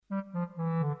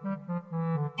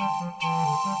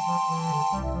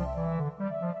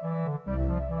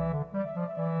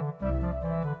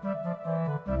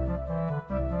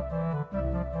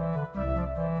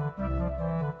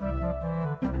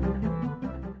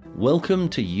Welcome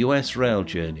to US Rail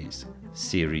Journeys,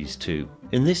 Series 2.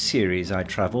 In this series I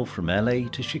travel from LA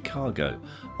to Chicago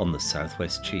on the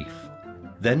Southwest Chief.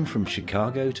 Then from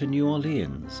Chicago to New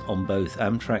Orleans on both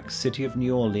Amtrak's City of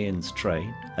New Orleans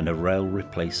train and a rail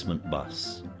replacement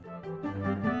bus.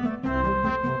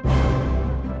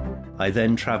 I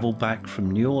then travel back from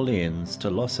New Orleans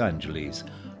to Los Angeles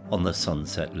on the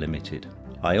Sunset Limited.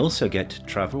 I also get to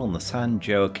travel on the San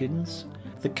Joaquins,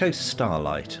 the Coast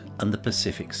Starlight and the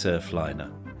Pacific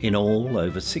Surfliner, in all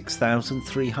over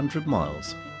 6,300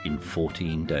 miles in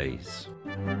 14 days.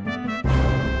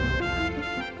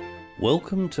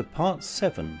 Welcome to part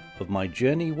 7 of my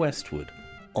journey westward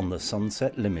on the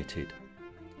Sunset Limited,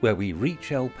 where we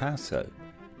reach El Paso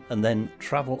and then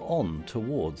travel on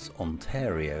towards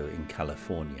Ontario in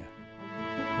California.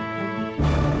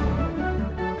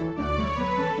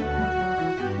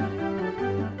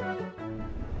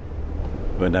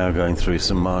 We're now going through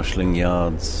some marshalling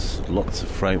yards, lots of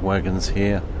freight wagons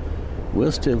here.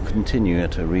 We'll still continue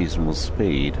at a reasonable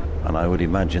speed, and I would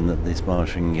imagine that this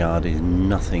marshalling yard is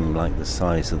nothing like the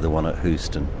size of the one at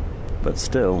Houston. But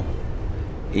still,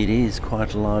 it is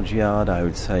quite a large yard, I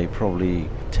would say probably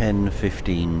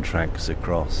 10-15 tracks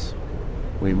across.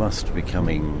 We must be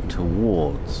coming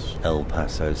towards El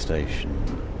Paso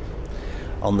Station.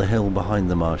 On the hill behind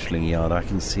the marshalling yard I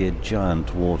can see a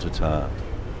giant water tower.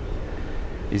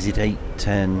 Is it 8,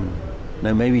 10,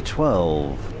 no maybe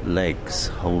 12 legs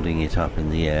holding it up in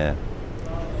the air?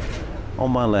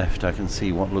 On my left I can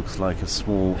see what looks like a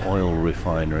small oil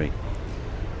refinery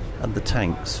and the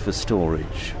tanks for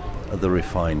storage of the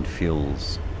refined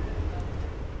fuels.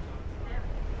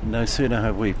 No sooner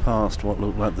have we passed what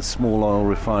looked like the small oil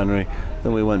refinery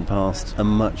than we went past a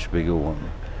much bigger one.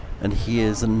 And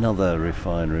here's another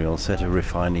refinery or set of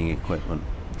refining equipment.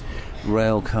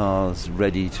 Rail cars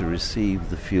ready to receive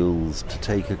the fuels to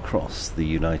take across the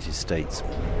United States.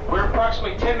 We're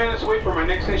approximately 10 minutes away from our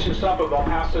next station stop of El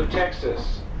Paso,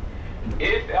 Texas.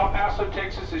 If El Paso,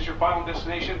 Texas is your final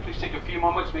destination, please take a few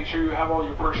moments, make sure you have all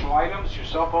your personal items, your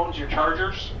cell phones, your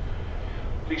chargers.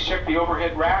 Please check the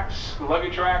overhead racks, the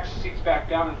luggage racks, seats back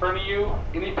down in front of you.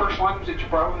 Any personal items that you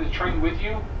brought on the train with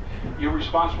you, you're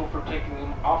responsible for taking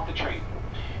them off the train.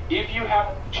 If you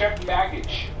have checked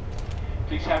baggage,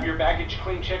 please have your baggage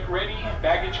claim check ready.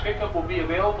 Baggage pickup will be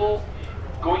available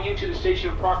going into the station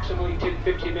approximately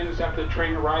 10-15 minutes after the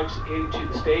train arrives into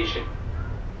the station.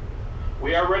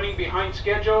 We are running behind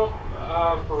schedule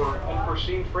for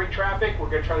unforeseen freight traffic. We're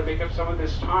going to try to make up some of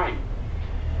this time.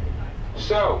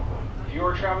 So, if you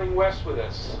are traveling west with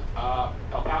us,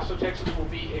 El Paso, Texas will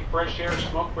be a fresh air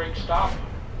smoke break stop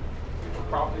for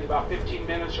probably about 15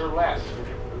 minutes or less.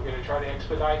 We're going to try to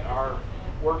expedite our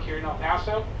work here in El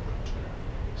Paso.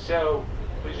 So,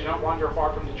 please do not wander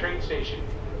far from the train station.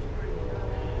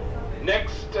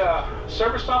 Next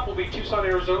service stop will be Tucson,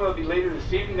 Arizona. It'll be later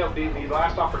this evening. That'll be the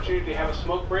last opportunity to have a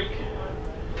smoke break.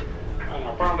 And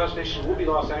our final destination will be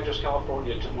Los Angeles,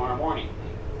 California tomorrow morning.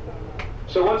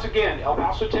 So once again, El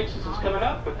Paso, Texas is coming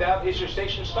up, but that is your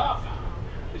station stop.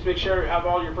 Please make sure you have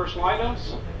all your personal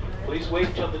items. Please wait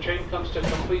until the train comes to a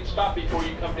complete stop before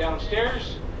you come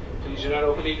downstairs. Please do not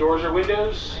open any doors or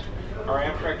windows. Our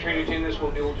Amtrak train attendants will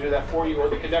be able to do that for you, or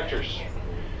the conductors.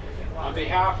 On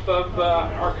behalf of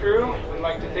our crew, we'd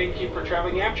like to thank you for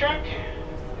traveling Amtrak,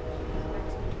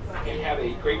 and have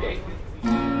a great day.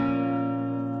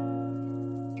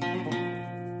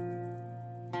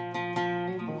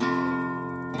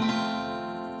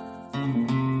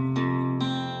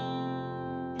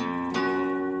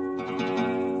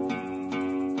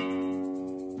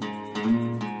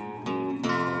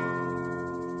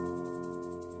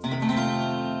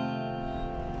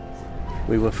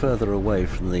 We were further away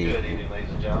from the... Good evening, ladies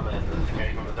and gentlemen. This is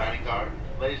Kenny from the dining car.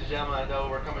 Ladies and gentlemen, I know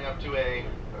we're coming up to a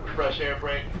fresh air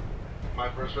break. My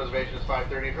first reservation is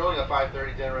 5:30. If you're only a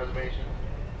 5:30 dinner reservation,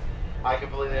 I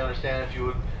completely understand if you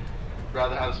would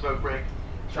rather have a smoke break,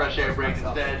 fresh air break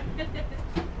instead.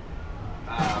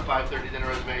 5:30 dinner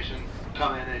reservations,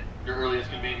 come in at your earliest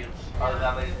convenience. Other than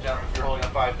that, ladies and gentlemen, if you're holding a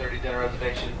 5:30 dinner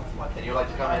reservation and you'd like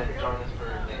to come in and join us for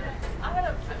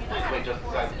dinner, please wait just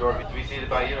beside the door to be seated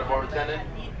by a uniformed attendant.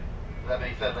 That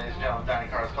being said, ladies and gentlemen, dining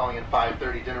car is calling in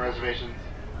 5:30 dinner reservations.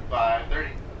 5:30.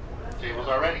 Tables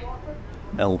are ready.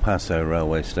 El Paso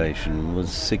railway station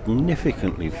was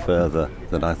significantly further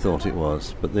than I thought it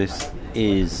was, but this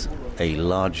is a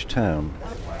large town.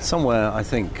 Somewhere, I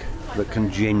think, that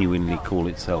can genuinely call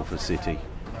itself a city.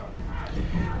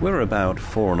 We're about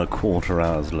 4¼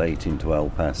 hours late into El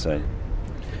Paso.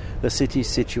 The city is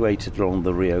situated along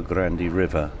the Rio Grande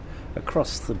River,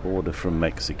 across the border from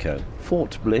Mexico.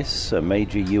 Fort Bliss, a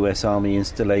major US Army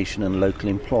installation and local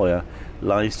employer,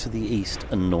 lies to the east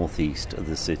and northeast of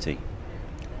the city.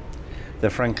 The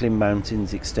Franklin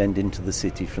Mountains extend into the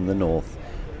city from the north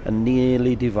and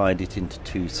nearly divide it into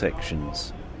two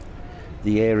sections.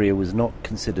 The area was not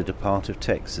considered a part of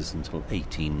Texas until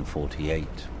 1848.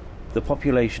 The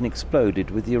population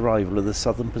exploded with the arrival of the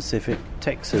Southern Pacific,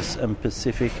 Texas and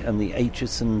Pacific and the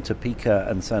Atchison, Topeka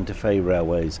and Santa Fe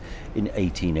railways in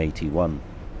 1881.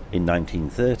 In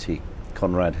 1930,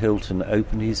 Conrad Hilton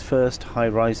opened his first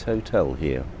high-rise hotel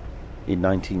here. In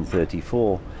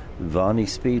 1934, Varney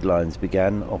Speed Lines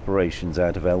began operations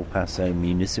out of El Paso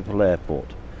Municipal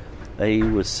Airport. They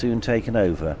were soon taken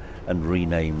over and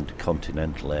renamed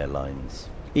Continental Airlines.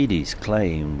 Edie's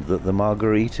claimed that the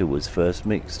margarita was first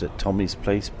mixed at Tommy's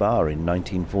Place Bar in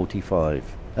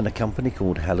 1945, and a company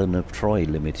called Helen of Troy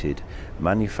Limited,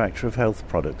 manufacturer of health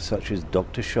products such as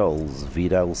Dr. Scholl's,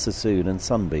 Vidal Sassoon and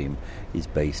Sunbeam, is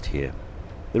based here.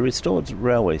 The restored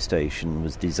railway station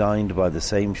was designed by the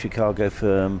same Chicago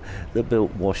firm that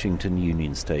built Washington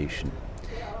Union Station.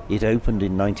 It opened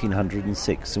in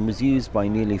 1906 and was used by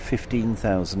nearly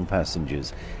 15,000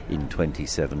 passengers in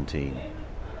 2017.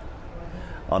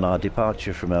 On our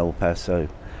departure from El Paso,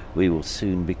 we will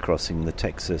soon be crossing the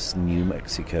Texas-New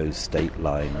Mexico state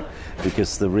line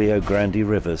because the Rio Grande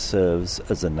River serves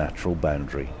as a natural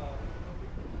boundary.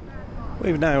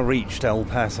 We've now reached El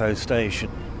Paso station.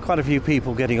 Quite a few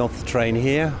people getting off the train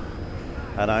here,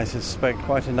 and I suspect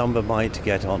quite a number might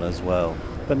get on as well.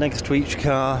 But next to each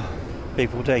car,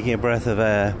 people taking a breath of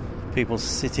air, people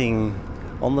sitting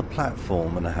on the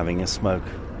platform and having a smoke.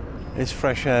 This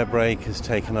fresh air break has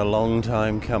taken a long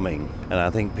time coming, and I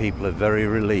think people are very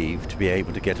relieved to be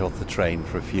able to get off the train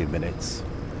for a few minutes.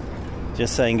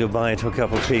 Just saying goodbye to a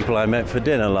couple of people I met for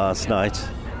dinner last night.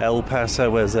 El Paso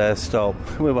was their stop.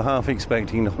 We were half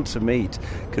expecting not to meet,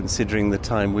 considering the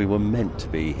time we were meant to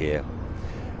be here.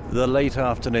 The late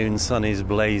afternoon sun is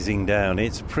blazing down.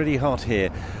 It's pretty hot here,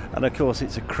 and of course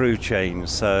it's a crew change,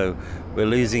 so we're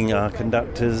losing our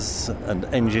conductors and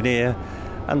engineer,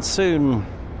 and soon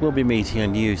we'll be meeting a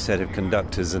new set of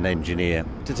conductors and engineer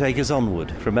to take us onward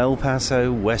from El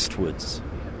Paso westwards.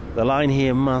 The line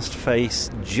here must face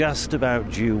just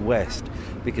about due west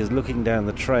because looking down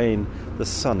the train, the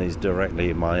sun is directly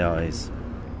in my eyes.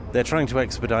 They're trying to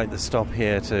expedite the stop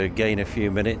here to gain a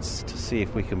few minutes to see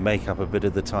if we can make up a bit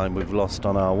of the time we've lost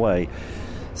on our way.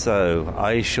 So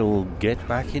I shall get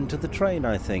back into the train,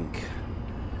 I think,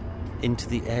 into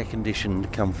the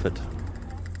air-conditioned comfort.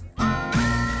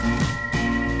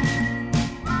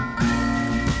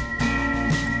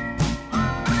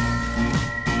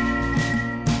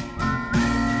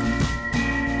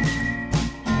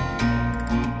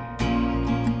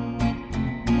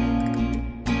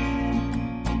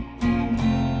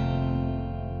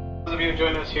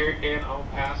 Join us here in El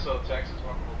Paso, Texas.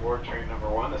 Welcome aboard train number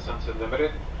 1, the Sunset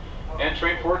Limited, and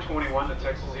train 421, the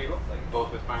Texas Eagle,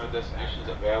 both with final destinations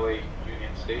at Valley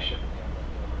Union Station,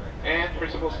 and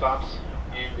principal stops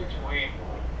in between.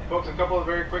 Folks, a couple of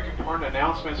very quick important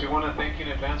announcements. We want to thank you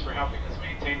in advance for helping us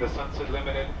maintain the Sunset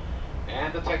Limited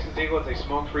and the Texas Eagle. It's a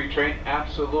smoke-free train.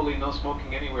 Absolutely no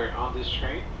smoking anywhere on this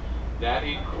train. That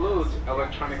includes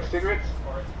electronic cigarettes,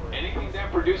 anything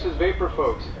that produces vapor,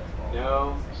 folks.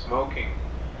 No smoking.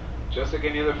 Just like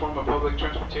any other form of public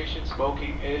transportation,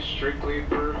 smoking is strictly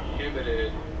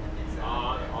prohibited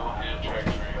on all Amtrak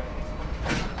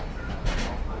trains.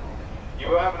 You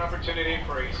will have an opportunity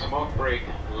for a smoke break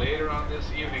later on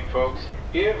this evening, folks.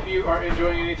 If you are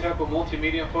enjoying any type of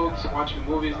multimedia, folks, watching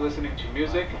movies, listening to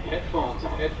music, headphones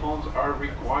are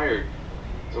required.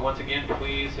 So once again,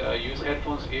 please use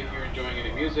headphones if you're enjoying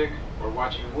any music or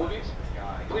watching movies.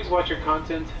 Please watch your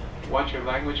content. Watch your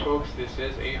language, folks. This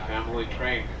is a family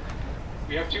train.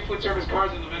 We have 2 food service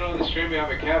cars in the middle of this train. We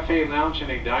have a cafe, lounge, and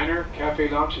a diner. Cafe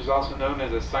lounge is also known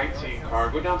as a sightseeing car.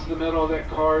 Go down to the middle of that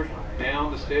car,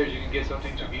 down the stairs. You can get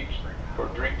something to eat or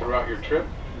drink throughout your trip.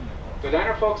 The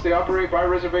diner, folks, they operate by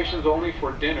reservations only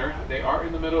for dinner. They are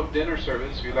in the middle of dinner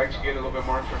service. If you'd like to get a little bit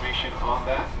more information on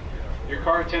that, your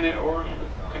car attendant or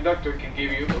conductor can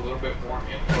give you a little bit more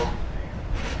info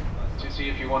to see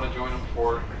if you want to join them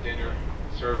for dinner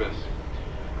service.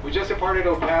 We just departed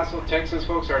El Paso, Texas,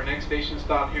 folks. Our next station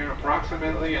stop here in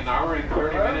approximately an hour and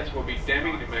 30 minutes will be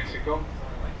Deming, New Mexico.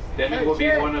 Deming will be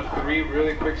one of 3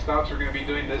 really quick stops we're going to be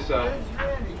doing this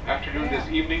afternoon, this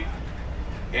evening.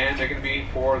 And they're going to be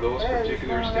for those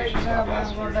particular station stop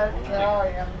last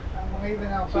year.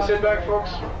 So sit back, folks.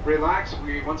 Relax.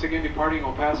 We once again departing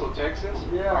El Paso, Texas.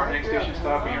 Our next station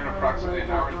stop here in approximately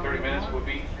an hour and 30 minutes will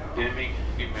be Deming,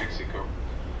 New Mexico.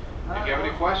 If you have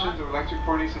any questions or would like to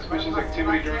report any suspicious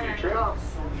activity during your trip,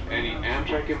 any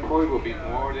Amtrak employee will be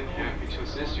more than happy to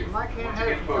assist you. Once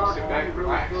again, folks, sit back,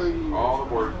 relax, all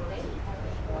aboard.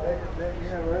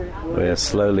 We're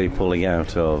slowly pulling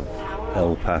out of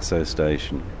El Paso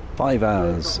Station. 5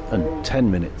 hours and 10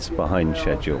 minutes behind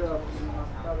schedule.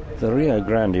 The Rio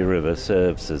Grande River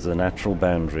serves as the natural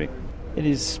boundary. It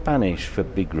is Spanish for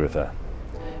Big River,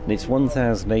 and it's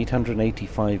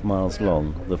 1,885 miles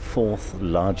long, the fourth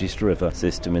largest river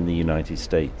system in the United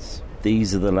States.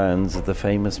 These are the lands of the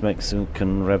famous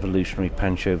Mexican revolutionary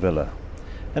Pancho Villa,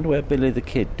 and where Billy the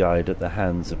Kid died at the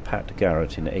hands of Pat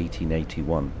Garrett in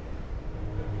 1881.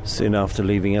 Soon after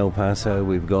leaving El Paso,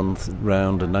 we've gone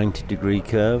round a 90-degree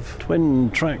curve,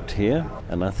 twin-tracked here,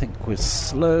 and I think we're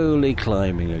slowly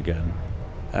climbing again.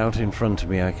 Out in front of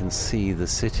me I can see the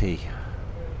city,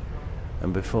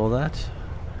 and before that,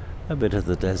 a bit of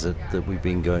the desert that we've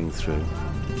been going through.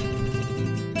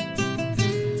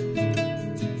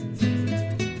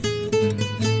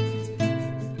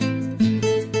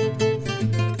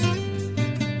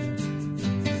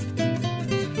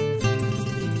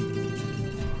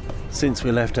 Since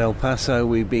we left El Paso,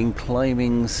 we've been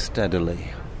climbing steadily.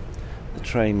 The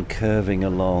train curving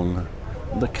along,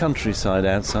 the countryside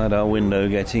outside our window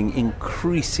getting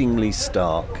increasingly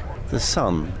stark. The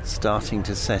sun starting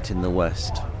to set in the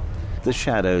west. The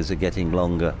shadows are getting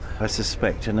longer. I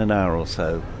suspect in an hour or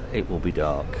so it will be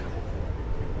dark.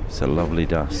 It's a lovely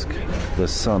dusk. The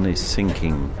sun is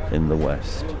sinking in the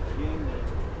west.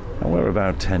 And we're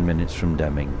about 10 minutes from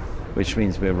Deming, which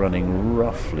means we're running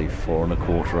roughly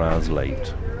 4.25 hours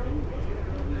late.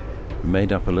 We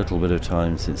made up a little bit of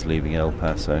time since leaving El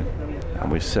Paso,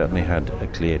 and we've certainly had a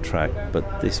clear track,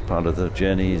 but this part of the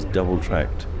journey is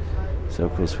double-tracked, so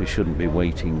of course we shouldn't be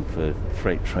waiting for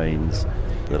freight trains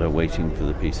that are waiting for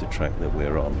the piece of track that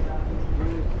we're on.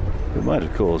 We might,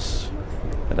 of course,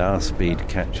 at our speed,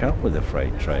 catch up with a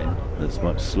freight train that's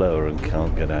much slower and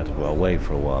can't get out of our way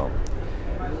for a while.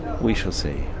 We shall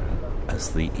see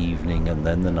as the evening and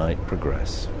then the night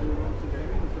progress.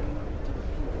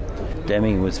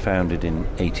 Deming was founded in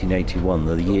 1881,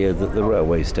 the year that the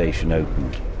railway station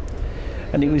opened,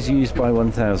 and it was used by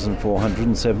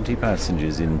 1,470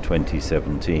 passengers in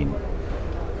 2017.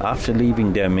 After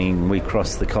leaving Deming, we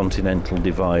crossed the Continental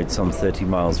Divide some 30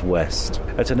 miles west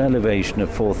at an elevation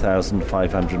of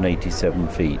 4,587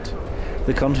 feet.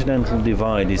 The Continental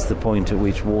Divide is the point at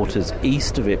which waters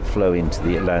east of it flow into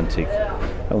the Atlantic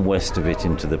and west of it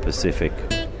into the Pacific.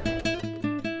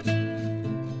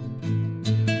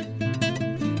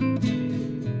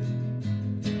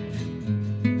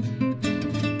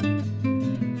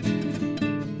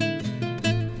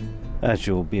 As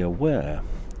you'll be aware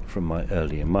from my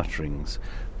earlier mutterings,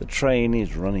 the train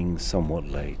is running somewhat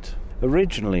late.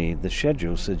 Originally, the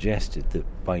schedule suggested that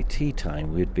by tea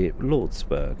time we'd be at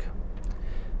Lordsburg.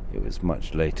 It was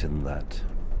much later than that.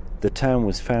 The town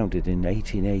was founded in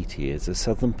 1880 as a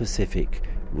Southern Pacific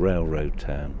railroad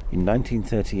town. In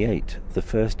 1938, the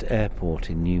first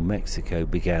airport in New Mexico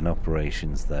began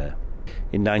operations there.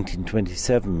 In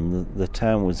 1927, the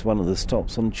town was one of the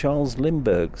stops on Charles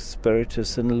Lindbergh's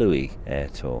Spiritus and Louis air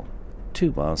tour.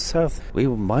 2 miles south, we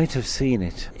might have seen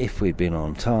it if we'd been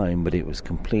on time, but it was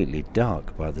completely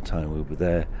dark by the time we were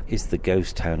there, is the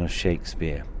ghost town of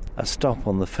Shakespeare. A stop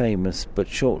on the famous but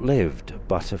short-lived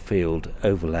Butterfield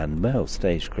Overland Mail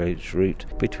stagecoach route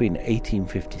between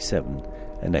 1857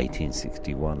 and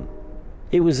 1861.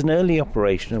 It was an early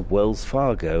operation of Wells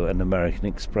Fargo and American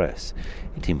Express.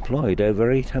 It employed over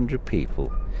 800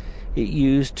 people. It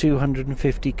used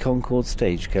 250 Concorde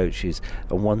stagecoaches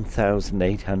and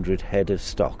 1,800 head of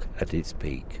stock at its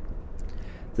peak.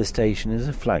 The station is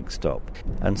a flag stop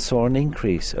and saw an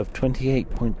increase of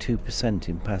 28.2%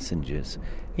 in passengers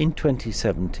in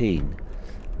 2017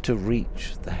 to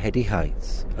reach the heady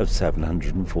heights of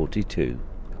 742.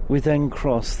 We then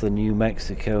crossed the New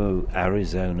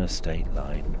Mexico-Arizona state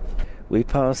line. We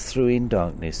passed through in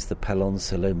darkness the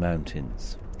Peloncillo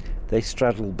Mountains. They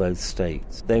straddled both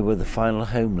states. They were the final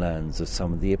homelands of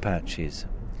some of the Apaches.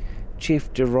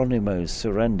 Chief Geronimo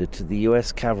surrendered to the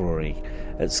U.S. cavalry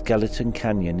at Skeleton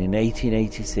Canyon in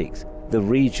 1886. The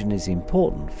region is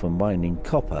important for mining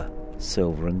copper,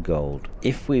 silver and gold.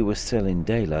 If we were still in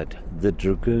daylight, the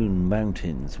Dragoon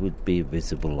Mountains would be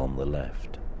visible on the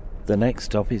left. The next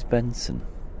stop is Benson.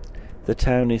 The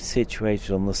town is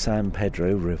situated on the San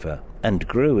Pedro River and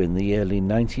grew in the early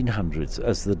 1900s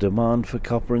as the demand for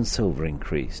copper and silver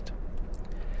increased.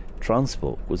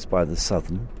 Transport was by the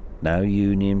Southern, now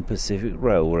Union Pacific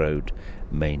Railroad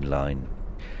main line.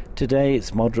 Today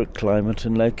its moderate climate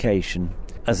and location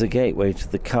as a gateway to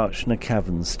the Karchner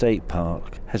Caverns State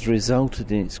Park has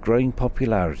resulted in its growing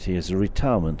popularity as a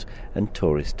retirement and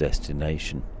tourist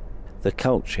destination. The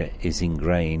culture is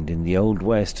ingrained in the Old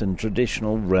West and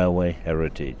traditional railway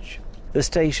heritage. The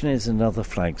station is another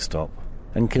flag stop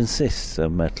and consists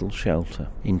of metal shelter.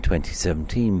 In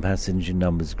 2017, passenger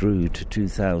numbers grew to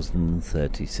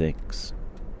 2,036.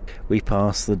 We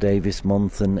passed the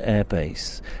Davis-Monthan Air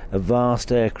Base, a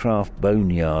vast aircraft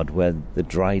boneyard where the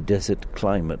dry desert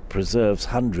climate preserves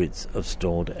hundreds of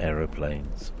stored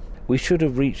aeroplanes. We should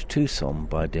have reached Tucson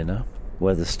by dinner,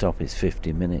 where the stop is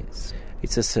 50 minutes.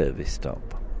 It's a service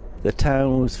stop. The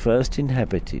town was first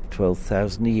inhabited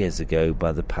 12,000 years ago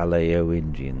by the Paleo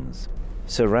Indians.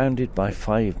 Surrounded by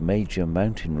 5 major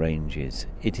mountain ranges,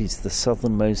 it is the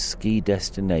southernmost ski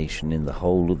destination in the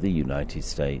whole of the United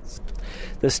States.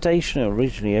 The station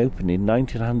originally opened in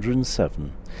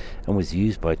 1907 and was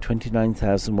used by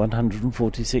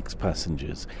 29,146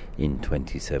 passengers in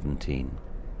 2017.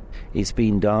 It's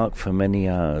been dark for many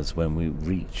hours when we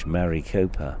reach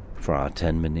Maricopa for our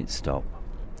 10-minute stop.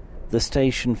 The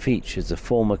station features a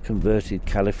former converted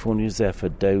California Zephyr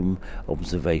Dome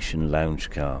observation lounge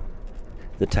car.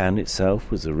 The town itself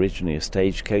was originally a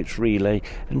stagecoach relay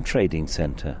and trading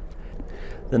centre.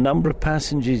 The number of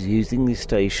passengers using the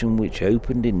station, which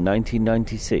opened in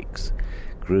 1996,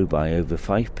 grew by over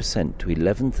 5% to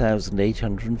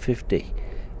 11,850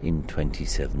 in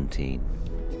 2017.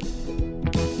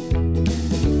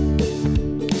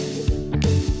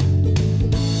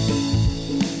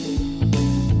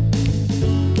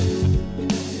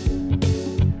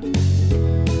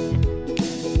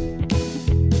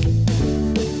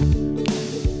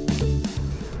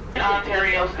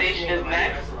 Ontario station is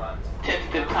next.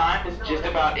 Tentative time is just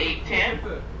about 8:10.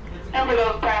 And for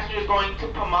those passengers going to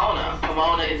Pomona,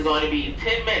 Pomona is going to be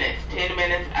 10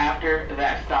 minutes after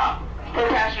that stop. For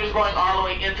passengers going all the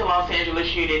way into Los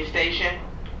Angeles Union Station,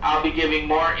 I'll be giving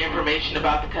more information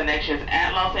about the connections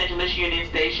at Los Angeles Union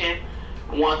Station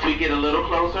once we get a little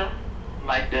closer. I'd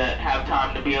like to have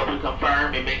time to be able to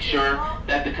confirm and make sure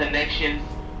that the connections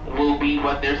will be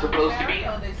what they're supposed to be.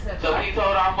 So please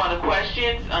hold off on the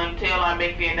questions until I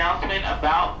make the announcement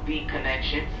about the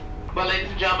connections. But ladies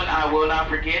and gentlemen, I will not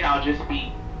forget. I'll just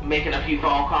be making a few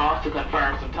phone calls to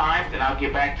confirm some times, and I'll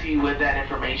get back to you with that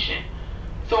information.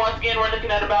 So once again, we're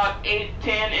looking at about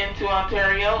 8:10 into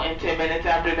Ontario, and 10 minutes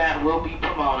after that will be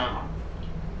Pomona.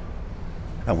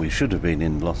 And we should have been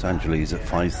in Los Angeles at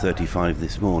 5:35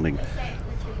 this morning.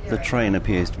 The train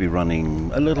appears to be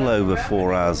running a little over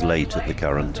 4 hours late at the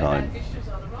current time.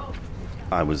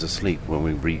 I was asleep when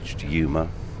we reached Yuma.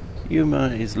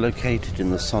 Yuma is located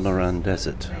in the Sonoran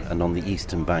Desert and on the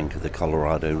eastern bank of the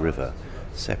Colorado River,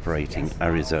 separating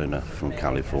Arizona from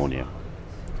California.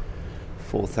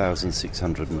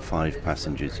 4,605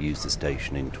 passengers used the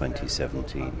station in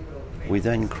 2017. We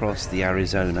then crossed the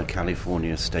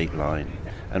Arizona-California state line,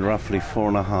 and roughly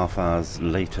 4.5 hours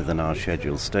later than our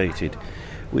schedule stated,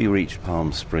 we reached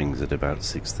Palm Springs at about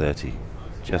 6:30,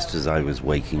 just as I was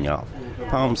waking up.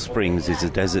 Palm Springs is a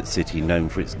desert city known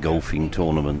for its golfing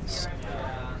tournaments.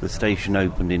 The station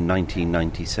opened in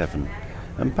 1997,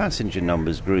 and passenger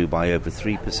numbers grew by over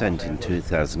 3% in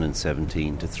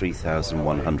 2017 to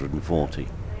 3,140,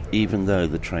 even though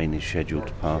the train is scheduled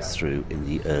to pass through in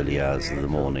the early hours of the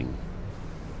morning.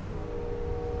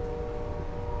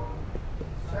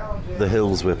 The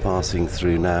hills we're passing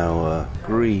through now are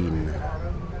green,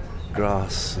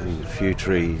 grass and a few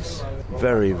trees.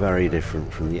 Very, very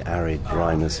different from the arid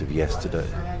dryness of yesterday,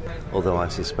 although I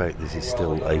suspect this is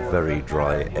still a very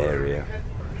dry area.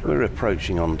 We're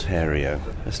approaching Ontario,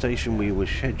 a station we were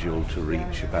scheduled to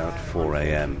reach about 4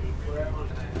 a.m.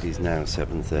 It is now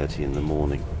 7:30 in the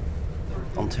morning.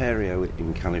 Ontario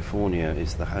in California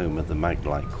is the home of the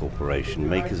Maglite Corporation,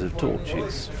 makers of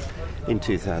torches. In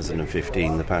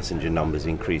 2015, the passenger numbers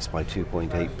increased by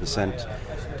 2.8%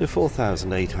 to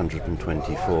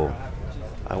 4,824.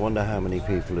 I wonder how many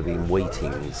people have been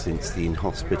waiting since the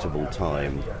inhospitable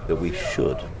time that we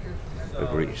should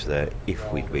have reached there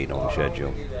if we'd been on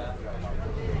schedule.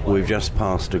 We've just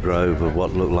passed a grove of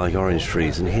what look like orange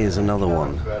trees, and here's another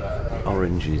one.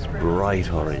 Oranges,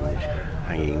 bright orange,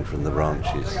 hanging from the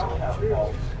branches.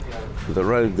 The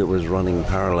road that was running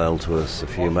parallel to us a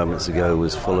few moments ago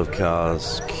was full of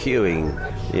cars queuing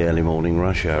the early morning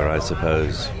rush hour, I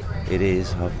suppose. It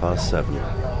is 7:30.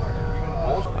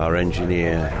 Our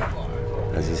engineer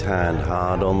has his hand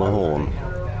hard on the horn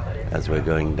as we're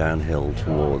going downhill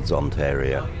towards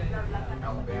Ontario.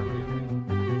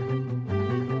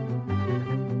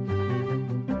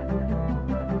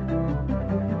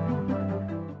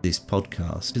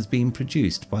 podcast has been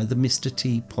produced by the Mr.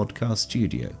 T Podcast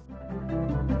Studio.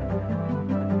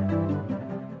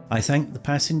 I thank the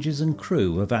passengers and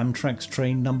crew of Amtrak's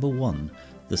train number 1,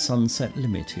 the Sunset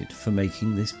Limited, for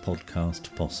making this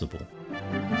podcast possible.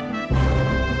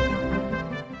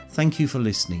 Thank you for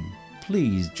listening.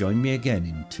 Please join me again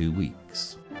in 2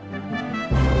 weeks.